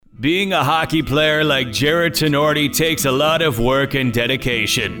Being a hockey player like Jared Tinordi takes a lot of work and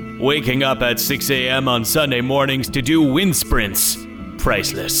dedication. Waking up at 6 a.m. on Sunday mornings to do wind sprints.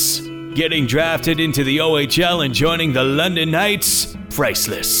 Priceless. Getting drafted into the OHL and joining the London Knights.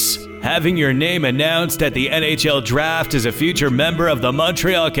 Priceless. Having your name announced at the NHL draft as a future member of the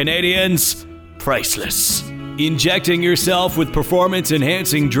Montreal Canadiens. Priceless. Injecting yourself with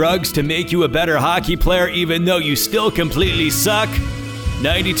performance-enhancing drugs to make you a better hockey player even though you still completely suck.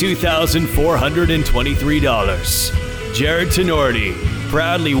 $92,423. Jared Tinordi,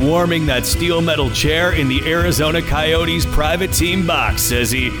 proudly warming that steel metal chair in the Arizona Coyotes private team box as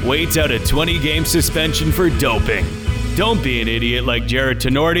he waits out a 20-game suspension for doping. Don't be an idiot like Jared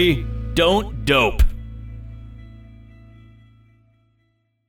Tinordi. Don't dope.